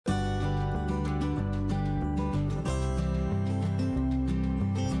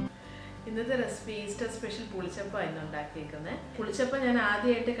ഇന്നത്തെ recipe Easter special പുളിച്ചപ്പം ആണ് ഉണ്ടാക്കിയിരിക്കുന്നത്. പുളിച്ചപ്പം ഞാൻ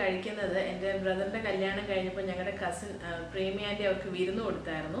ആദ്യമായിട്ട് കഴിക്കുന്നത് എൻ്റെ ബ്രദറിൻ്റെ കല്യാണം കഴിഞ്ഞപ്പോൾ ഞങ്ങളുടെ കസിൻ പ്രേമി ആൻറ്റി അവർക്ക് വിരുന്ന്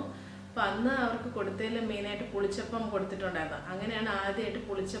കൊടുത്തായിരുന്നു. അപ്പോൾ അന്ന് അവർക്ക് കൊടുത്തതിൽ മെയിനായിട്ട് പുളിച്ചപ്പം കൊടുത്തിട്ടുണ്ടായിരുന്നു. അങ്ങനെയാണ് ആദ്യമായിട്ട്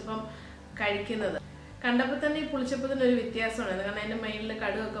പുളിച്ചപ്പം കഴിക്കുന്നത്. കണ്ടപ്പോൾ തന്നെ ഈ പുളിച്ചപ്പത്തിന് ഒരു വ്യത്യാസമുണ്ടായിരുന്നു. കാരണം അതിൻ്റെ മെയിനിൽ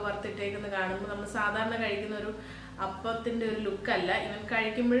കടുകൊക്കെ വറുത്തിട്ടേക്കുന്നത് കാണുമ്പോൾ നമ്മൾ സാധാരണ കഴിക്കുന്ന ഒരു അപ്പത്തിൻ്റെ ഒരു ലുക്കല്ല, ഇവൻ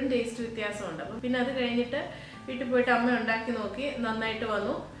കഴിക്കുമ്പോഴും ടേസ്റ്റ് വ്യത്യാസമുണ്ട്. അപ്പം പിന്നെ അത് കഴിഞ്ഞിട്ട് വീട്ടിൽ പോയിട്ട് അമ്മ ഉണ്ടാക്കി നോക്കി, നന്നായിട്ട്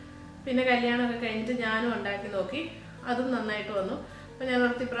വന്നു. പിന്നെ കല്യാണമൊക്കെ കഴിഞ്ഞിട്ട് ഞാനും ഉണ്ടാക്കി നോക്കി, അതും നന്നായിട്ട് വന്നു. അപ്പോൾ ഞാൻ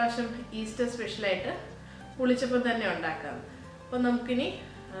ഓർത്ത് ഇപ്രാവശ്യം ഈസ്റ്റർ സ്പെഷ്യലായിട്ട് പുളിച്ചപ്പം തന്നെ ഉണ്ടാക്കാം. അപ്പോൾ നമുക്കിനി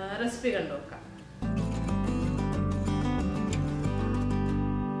റെസിപ്പി കണ്ടു നോക്കാം.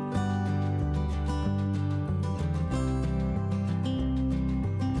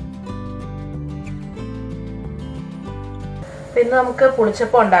 ഇന്ന് നമുക്ക്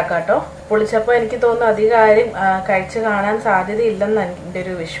പുളിച്ചപ്പം ഉണ്ടാക്കാം കേട്ടോ. പുളിച്ചപ്പം എനിക്ക് തോന്നുന്നു അധികം ആരും കഴിച്ച് കാണാൻ സാധ്യതയില്ലെന്ന് എൻ്റെ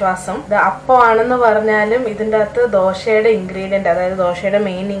ഒരു വിശ്വാസം. ഇത് അപ്പമാണെന്ന് പറഞ്ഞാലും ഇതിൻ്റെ അകത്ത് ദോശയുടെ ഇൻഗ്രീഡിയൻ്റ്, അതായത് ദോശയുടെ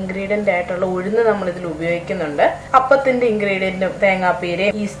മെയിൻ ഇൻഗ്രീഡിയൻ്റ് ആയിട്ടുള്ള ഉഴുന്ന് നമ്മൾ ഇതിൽ ഉപയോഗിക്കുന്നുണ്ട്. അപ്പത്തിൻ്റെ ഇൻഗ്രീഡിയൻറ്റും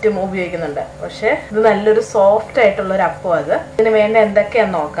തേങ്ങാപ്പീരയും ഈസ്റ്റും ഉപയോഗിക്കുന്നുണ്ട്. പക്ഷേ ഇത് നല്ലൊരു സോഫ്റ്റ് ആയിട്ടുള്ള ഒരു അപ്പം. അത് ഇതിന് വേണ്ട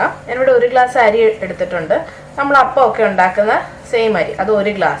എന്തൊക്കെയാണെന്ന് നോക്കാം. ഞാനിവിടെ 1 ഗ്ലാസ് അരി എടുത്തിട്ടുണ്ട്. നമ്മൾ അപ്പമൊക്കെ ഉണ്ടാക്കുന്ന സെയിം അരി, അത്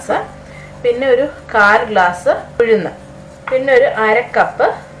 1 ഗ്ലാസ്. പിന്നെ ഒരു 1/4 ഗ്ലാസ് ഉഴുന്ന്, പിന്നെ ഒരു 1/2 കപ്പ്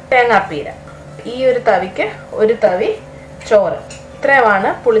തേങ്ങാപ്പീര, ഈ ഒരു തവിക്ക് 1 തവി ചോറ്. ഇത്രയുമാണ്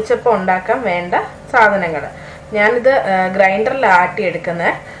പുളിച്ചപ്പം ഉണ്ടാക്കാൻ വേണ്ട സാധനങ്ങൾ. ഞാനിത് ഗ്രൈൻഡറിൽ ആട്ടിയെടുക്കുന്നത്.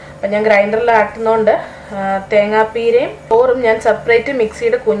 അപ്പം ഞാൻ ഗ്രൈൻഡറിൽ ആട്ടുന്നതുകൊണ്ട് തേങ്ങാപ്പീരയും ചോറും ഞാൻ സെപ്പറേറ്റ്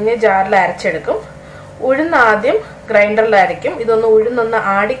മിക്സിയുടെ കുഞ്ഞ് ജാറിൽ അരച്ചെടുക്കും. ഉഴുന്ന് ആദ്യം ഗ്രൈൻഡറിൽ അരയ്ക്കും. ഉഴുന്നൊന്ന്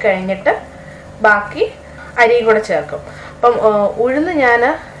ആടിക്കഴിഞ്ഞിട്ട് ബാക്കി അരിയും കൂടെ ചേർക്കും. അപ്പം ഉഴുന്ന് ഞാൻ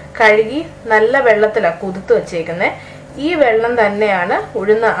കഴുകി നല്ല വെള്ളത്തിലാണ് കുതിർത്ത് വെച്ചേക്കുന്നത്. ഈ വെള്ളം തന്നെയാണ്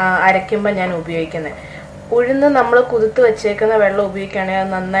ഉഴുന്ന് അരയ്ക്കുമ്പോൾ ഞാൻ ഉപയോഗിക്കുന്നത്. ഉഴുന്ന് നമ്മൾ കുതിർത്ത് വെച്ചേക്കുന്ന വെള്ളം ഉപയോഗിക്കുകയാണെങ്കിൽ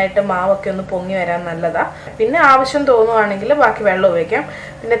അത് നന്നായിട്ട് മാവൊക്കെ ഒന്ന് പൊങ്ങി വരാൻ നല്ലതാണ്. പിന്നെ ആവശ്യം തോന്നുവാണെങ്കിൽ ബാക്കി വെള്ളം ഉപയോഗിക്കാം.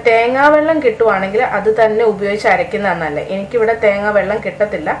 പിന്നെ തേങ്ങാ വെള്ളം കിട്ടുവാണെങ്കിൽ അത് തന്നെ ഉപയോഗിച്ച് അരയ്ക്കുന്നതാണ് നല്ലത്. എനിക്കിവിടെ തേങ്ങാ വെള്ളം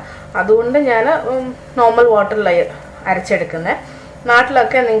കിട്ടത്തില്ല, അതുകൊണ്ട് ഞാൻ നോർമൽ വാട്ടറിലാണ് അരച്ചെടുക്കുന്നത്.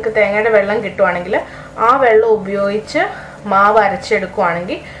 നാട്ടിലൊക്കെ നിങ്ങൾക്ക് തേങ്ങയുടെ വെള്ളം കിട്ടുവാണെങ്കിൽ ആ വെള്ളം ഉപയോഗിച്ച് മാവ്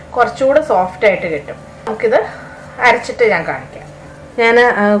അരച്ചെടുക്കുവാണെങ്കിൽ കുറച്ചുകൂടെ സോഫ്റ്റായിട്ട് കിട്ടും. നമുക്കിത് അരച്ചിട്ട് ഞാൻ കാണിക്കാം. ഞാൻ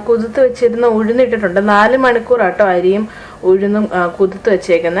കുതിർത്ത് വെച്ചിരുന്ന ഉഴുന്നിട്ടിട്ടുണ്ട്. 4 മണിക്കൂറാട്ടോ അരിയും ഉഴുന്നും കുതിർത്ത്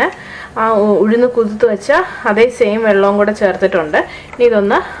വെച്ചേക്കുന്നത്. ആ ഉഴുന്ന് കുതിർത്ത് വെച്ച അതേ സെയിം വെള്ളവും കൂടെ ചേർത്തിട്ടുണ്ട്. ഇനി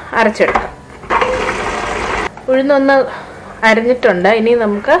ഇതൊന്ന് അരച്ചെടുക്കാം. ഉഴുന്നൊന്ന് അരഞ്ഞിട്ടുണ്ട്. ഇനി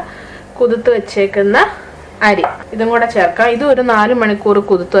നമുക്ക് കുതിർത്ത് വെച്ചേക്കുന്ന അരി ഇതും കൂടെ ചേർക്കാം. ഇതും ഒരു 4 മണിക്കൂർ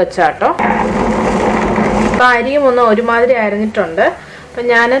കുതിർത്ത് വെച്ചാട്ടോ. അപ്പം അരിയും ഒന്ന് ഒരുമാതിരി അരഞ്ഞിട്ടുണ്ട്. അപ്പം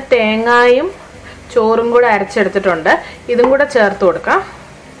ഞാൻ തേങ്ങായും ചോറും കൂടെ അരച്ചെടുത്തിട്ടുണ്ട്. ഇതും കൂടെ ചേർത്ത് കൊടുക്കാം.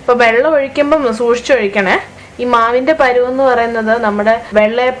 അപ്പോൾ വെള്ളം ഒഴിക്കുമ്പം സൂക്ഷിച്ചൊഴിക്കണേ. ഈ മാവിൻ്റെ പരുവെന്ന് പറയുന്നത് നമ്മുടെ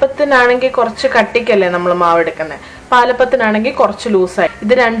വെള്ളയപ്പത്തിനാണെങ്കിൽ കുറച്ച് കട്ടിക്കല്ലേ നമ്മൾ മാവ് എടുക്കുന്നത്, പാലപ്പത്തിനാണെങ്കിൽ കുറച്ച് ലൂസായി.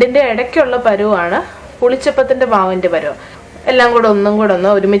 ഇത് രണ്ടിൻ്റെ ഇടയ്ക്കുള്ള പരുവാണ് പുളിച്ചപ്പത്തിൻ്റെ മാവിൻ്റെ പരുവ്. എല്ലാം കൂടെ ഒന്നും കൂടെ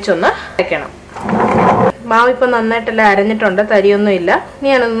ഒന്ന് ഒരുമിച്ചൊന്ന് അരയ്ക്കണം. മാവ് ഇപ്പം നന്നായിട്ടെല്ലാം അരഞ്ഞിട്ടുണ്ട്, തരിയൊന്നും ഇല്ല. ഇനി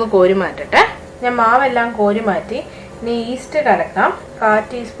ഞാനൊന്ന് കോരി മാറ്റട്ടെ. ഞാൻ മാവെല്ലാം കോരി മാറ്റി. ഇനി ഈസ്റ്റ് കലക്കാം. 1/4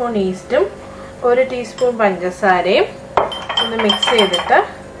 ടീസ്പൂൺ ഈസ്റ്റും 1 ടീസ്പൂൺ പഞ്ചസാരയും ഒന്ന് മിക്സ് ചെയ്തിട്ട്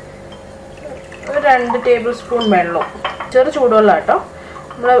ഒരു 2 ടേബിൾ സ്പൂൺ വെള്ളവും, ചെറു ചൂടുവെള്ളം കേട്ടോ,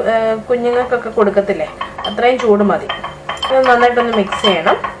 നമ്മൾ കുഞ്ഞുങ്ങൾക്കൊക്കെ കൊടുക്കത്തില്ലേ, അത്രയും ചൂട് മതി. ഇത് നന്നായിട്ടൊന്ന് മിക്സ്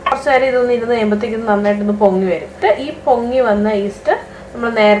ചെയ്യണം. കുറച്ച് നേരം ഇതൊന്ന് ഇരുന്ന് കഴിയുമ്പോഴത്തേക്കും നന്നായിട്ടൊന്ന് പൊങ്ങി വരും. ഈ പൊങ്ങി വന്ന ഈസ്റ്റ് നമ്മൾ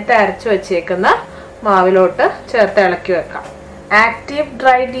നേരത്തെ അരച്ച് വെച്ചേക്കുന്ന മാവിലോട്ട് ചേർത്ത് ഇളക്കി വെക്കാം. ആക്റ്റീവ്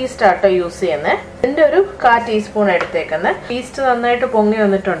ഡ്രൈഡ് ഈസ്റ്റ് ആട്ടോ യൂസ് ചെയ്യുന്നത്. ഇതിൻ്റെ ഒരു 1/4 ടീസ്പൂൺ എടുത്തേക്കുന്നത്. ഈസ്റ്റ് നന്നായിട്ട് പൊങ്ങി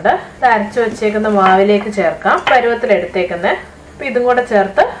വന്നിട്ടുണ്ട്. ഇത് അരച്ച് വെച്ചേക്കുന്ന മാവിലേക്ക് ചേർക്കാം. പരുവത്തിലെടുത്തേക്കുന്നത്. അപ്പം ഇതും കൂടെ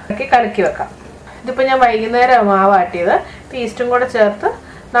ചേർത്ത് കലക്കി വെക്കാം. ഇതിപ്പോൾ ഞാൻ വൈകുന്നേരം മാവ് ആട്ടിയത്. ഇപ്പം ഈസ്റ്റും കൂടെ ചേർത്ത്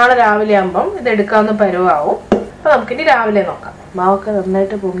നാളെ രാവിലെ ആകുമ്പം ഇത് എടുക്കാവുന്ന പരുവാവും. അപ്പോൾ നമുക്കിനി രാവിലെ നോക്കാം. മാവൊക്കെ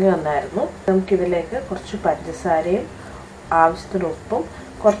നന്നായിട്ട് പൊങ്ങി വന്നായിരുന്നു. നമുക്കിതിലേക്ക് കുറച്ച് പഞ്ചസാരയും ആവശ്യത്തിന് ഉപ്പും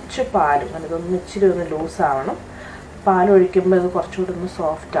കുറച്ച് പാലും, അതൊന്ന് ഇച്ചിരി ഒന്ന് ലൂസാവണം. പാലൊഴിക്കുമ്പോൾ ഇത് കുറച്ചുകൂടി ഒന്ന്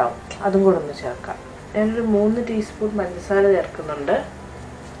സോഫ്റ്റ് ആവും. അതും കൂടെ ഒന്ന് ചേർക്കാം. ഞാനൊരു 3 ടീസ്പൂൺ പഞ്ചസാര ചേർക്കുന്നുണ്ട്.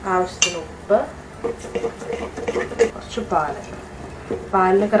 ആവശ്യത്തിന് ഉപ്പ്, കുറച്ച്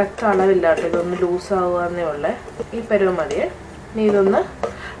പാലിന് കറക്റ്റ് അളവില്ല കേട്ടോ, ഇതൊന്ന് ലൂസാവുകയെന്നേ ഉള്ളേ. ഈ പരുവം മതിയേ. ഇനി ഇതൊന്ന്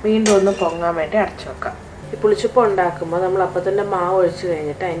വീണ്ടും ഒന്ന് പൊങ്ങാൻ വേണ്ടി അടച്ചു വെക്കാം. ഈ പുളിച്ചപ്പം ഉണ്ടാക്കുമ്പോൾ നമ്മൾ അപ്പത്തിൻ്റെ മാവ് ഒഴിച്ച്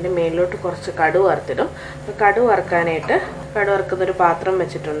കഴിഞ്ഞിട്ട് അതിൻ്റെ മേലിലോട്ട് കുറച്ച് കടുക് വറുത്തിടും. അപ്പോൾ കടുക് വറുക്കാനായിട്ട് കടുക് വറുക്കുന്നൊരു പാത്രം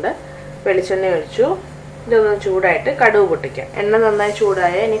വെച്ചിട്ടുണ്ട്. വെളിച്ചെണ്ണ ഒഴിച്ചു. ഇതൊന്ന് ചൂടായിട്ട് കടുക് പൊട്ടിക്കാം. എണ്ണ നന്നായി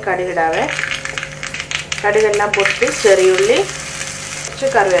ചൂടായ ഇനി കടുകിടാവേ. കടുകെല്ലാം പൊട്ടി ചെറിയുള്ളി, കുറച്ച്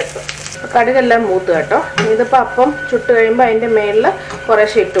കറിവേപ്പ്. കടുകെല്ലാം മൂത്ത് കേട്ടോ. ഇതിപ്പോൾ അപ്പം ചുട്ട് കഴിയുമ്പോൾ അതിൻ്റെ മേളിൽ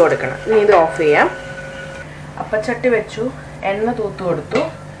കുറേശ്ശെ ഇട്ട് കൊടുക്കണം. ഇനി ഇത് ഓഫ് ചെയ്യാം. അപ്പച്ചട്ടി വെച്ചു, എണ്ണ തൂത്ത് കൊടുത്തു.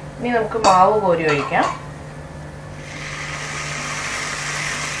 ഇനി നമുക്ക് മാവ് കോരി ഒഴിക്കാം.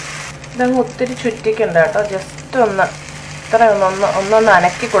 ഇതങ്ങ് ഒത്തിരി ചുറ്റിക്കണ്ട കേട്ടോ, ജസ്റ്റ് ഒന്ന് ഇത്ര ഒന്നൊന്ന്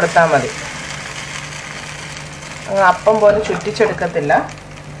അനക്കി കൊടുത്താൽ മതി. അങ്ങ് അപ്പം പോലെ ചുറ്റിച്ചെടുക്കത്തില്ല.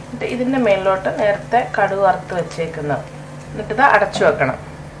 എന്നിട്ട് ഇതിൻ്റെ മേലിലോട്ട് നേരത്തെ കടുക് വറുത്ത് വെച്ചേക്കുന്നത് എന്നിട്ടിത് അടച്ചു വെക്കണം.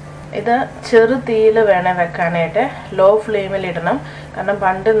 ഇത് ചെറു തീയിൽ വേണേൽ വെക്കാനായിട്ട്, ലോ ഫ്ലെയിമിൽ ഇടണം. കാരണം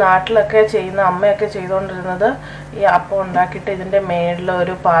പണ്ട് നാട്ടിലൊക്കെ ചെയ്യുന്ന അമ്മയൊക്കെ ചെയ്തുകൊണ്ടിരുന്നത് ഈ അപ്പം ഉണ്ടാക്കിയിട്ട് ഇതിൻ്റെ മേളിൽ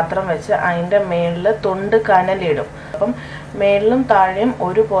ഒരു പാത്രം വെച്ച് അതിൻ്റെ മേളിൽ തൊണ്ട് കനലിടും. അപ്പം മേളിലും താഴെയും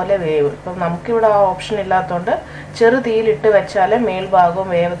ഒരുപോലെ വേവും. ഇപ്പം നമുക്കിവിടെ ആ ഓപ്ഷൻ ഇല്ലാത്തതുകൊണ്ട് ചെറു തീയിലിട്ട് വെച്ചാലേ മേൽഭാഗവും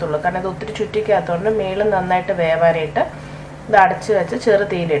വേവത്തുള്ളൂ. കാരണം ഇത് ഒത്തിരി ചുറ്റിക്കാത്തതുകൊണ്ട് മേളിൽ നന്നായിട്ട് വേവാനായിട്ട് ഇത് അടച്ച് വെച്ച് ചെറു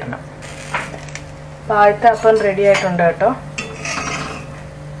തീയിലിടണം. അപ്പോൾ ആദ്യത്തെ അപ്പം റെഡി ആയിട്ടുണ്ട് കേട്ടോ.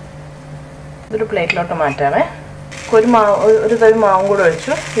 ഇതൊരു പ്ലേറ്റിലോട്ട് മാറ്റാമേ. ഒരു തവി മാവും കൂടെ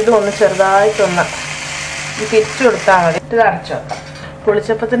ഒഴിച്ചു. ഇതും ഒന്ന് ചെറുതായിട്ടൊന്ന് തിരിച്ചു കൊടുത്താൽ മതി. ഇത് അടച്ചു വെക്കാം.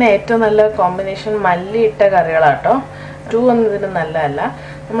 പുളിച്ചപ്പത്തിന് ഏറ്റവും നല്ല കോമ്പിനേഷൻ മല്ലിയിട്ട കറികളാട്ടോ. ഒന്നും ഇതിന് നല്ലതല്ല.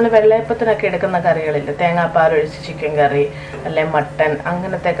 നമ്മൾ വെള്ളയപ്പത്തിനൊക്കെ എടുക്കുന്ന കറികളില്ല, തേങ്ങാപ്പാൽ ഒഴിച്ച് ചിക്കൻ കറി അല്ലെ മട്ടൻ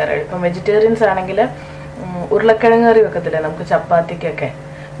അങ്ങനത്തെ കറികൾ. ഇപ്പം വെജിറ്റേറിയൻസ് ആണെങ്കിൽ ഉരുളക്കിഴങ്ങ് കറി വെക്കത്തില്ലേ നമുക്ക് ചപ്പാത്തിക്കൊക്കെ,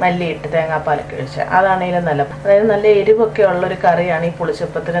 മല്ലിയിട്ട് തേങ്ങാപ്പാലൊക്കെ ഒഴിച്ച്, അതാണെങ്കിലും നല്ല, അതായത് നല്ല എരിവൊക്കെ ഉള്ളൊരു കറിയാണ് ഈ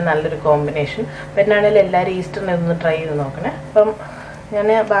പുളിച്ചപ്പത്തിന് നല്ലൊരു കോമ്പിനേഷൻ. പിന്നാണെങ്കിലും എല്ലാവരും ഈസ്റ്ററിനെ ഒന്ന് ട്രൈ ചെയ്ത് നോക്കണേ. അപ്പം ഞാൻ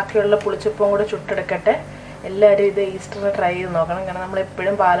ബാക്കിയുള്ള പുളിച്ചപ്പവും കൂടെ ചുട്ടെടുക്കട്ടെ. എല്ലാവരും ഇത് ഈസ്റ്ററിന് ട്രൈ ചെയ്ത് നോക്കണം. കാരണം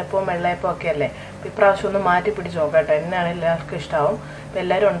നമ്മളെപ്പോഴും പാലപ്പവും വെള്ളയപ്പവും ഒക്കെ അല്ലേ. അപ്പോൾ ഇപ്രാവശ്യം ഒന്ന് മാറ്റി പിടിച്ച് നോക്കട്ടെ. എന്നാണ് എല്ലാവർക്കും ഇഷ്ടമാവും. അപ്പോൾ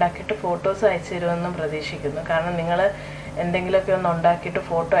എല്ലാവരും ഉണ്ടാക്കിയിട്ട് ഫോട്ടോസ് അയച്ചു തരുമെന്നും പ്രതീക്ഷിക്കുന്നു. കാരണം നിങ്ങൾ എന്തെങ്കിലുമൊക്കെ ഒന്ന് ഉണ്ടാക്കിയിട്ട്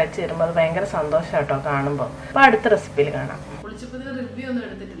ഫോട്ടോ അയച്ചു തരുമ്പോൾ അത് ഭയങ്കര സന്തോഷം കേട്ടോ കാണുമ്പോൾ. അപ്പോൾ അടുത്ത റെസിപ്പിയിൽ കാണാം. പുളിച്ചപ്പത്തിന് റിവ്യൂ ഒന്നും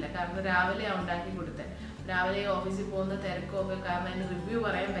എടുത്തിട്ടില്ല, കാരണം രാവിലെ ഉണ്ടാക്കി കൊടുത്തത്. രാവിലെ ഓഫീസിൽ പോകുന്ന തിരക്കൊക്കെ കാരണം അതിന് റിവ്യൂ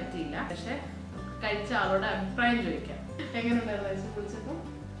പറയാൻ പറ്റിയില്ല. പക്ഷെ കഴിച്ച ആളോട് അഭിപ്രായം ചോദിക്കാം. എങ്ങനെയുണ്ടായിരുന്നു പുളിച്ചപ്പം?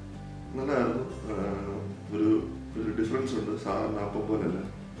 നല്ലതായിരുന്നു. ഒരു ഡിഫറൻസ് ഉണ്ട്. സാധാരണ അപ്പം പോലെയല്ല,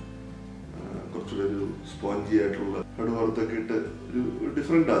 കുറച്ചുകൂടെ ഒരു സ്പോഞ്ചി ആയിട്ടുള്ള കടുക് വറുത്തൊക്കെ ഇട്ട് ഒരു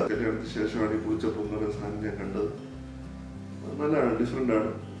ഡിഫറെൻ്റ് ആണ്. കല്യാണത്തിന് ശേഷമാണ് ഈ പുളിച്ചപ്പം എന്ന് പറയുന്ന സാധനം ഞാൻ കണ്ടത്. നല്ലതാണ്, ഡിഫറെൻ്റ്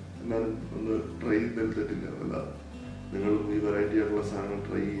ആണ്. എന്നാലും ഒന്ന് ട്രൈ ചെയ്തതിൽ തെറ്റില്ല. അല്ല, നിങ്ങളും ഈ വെറൈറ്റി ആയിട്ടുള്ള സാധനങ്ങൾ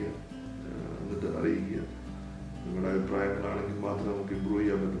ട്രൈ ചെയ്യുക, എന്നിട്ട് അറിയിക്കുക. നിങ്ങളുടെ അഭിപ്രായങ്ങളാണെങ്കിൽ മാത്രമേ നമുക്ക് ഇമ്പ്രൂവ്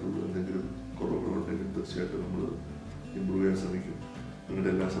ചെയ്യാൻ പറ്റത്തുള്ളൂ. എന്തെങ്കിലും കുറവുകളുണ്ടെങ്കിൽ തീർച്ചയായിട്ടും നമ്മൾ ഇമ്പ്രൂവ് ചെയ്യാൻ ശ്രമിക്കും.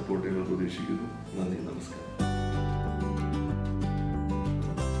 നിങ്ങളുടെ എല്ലാ സപ്പോർട്ടും ഞങ്ങൾ പ്രതീക്ഷിക്കുന്നു. നന്ദി, നമസ്കാരം.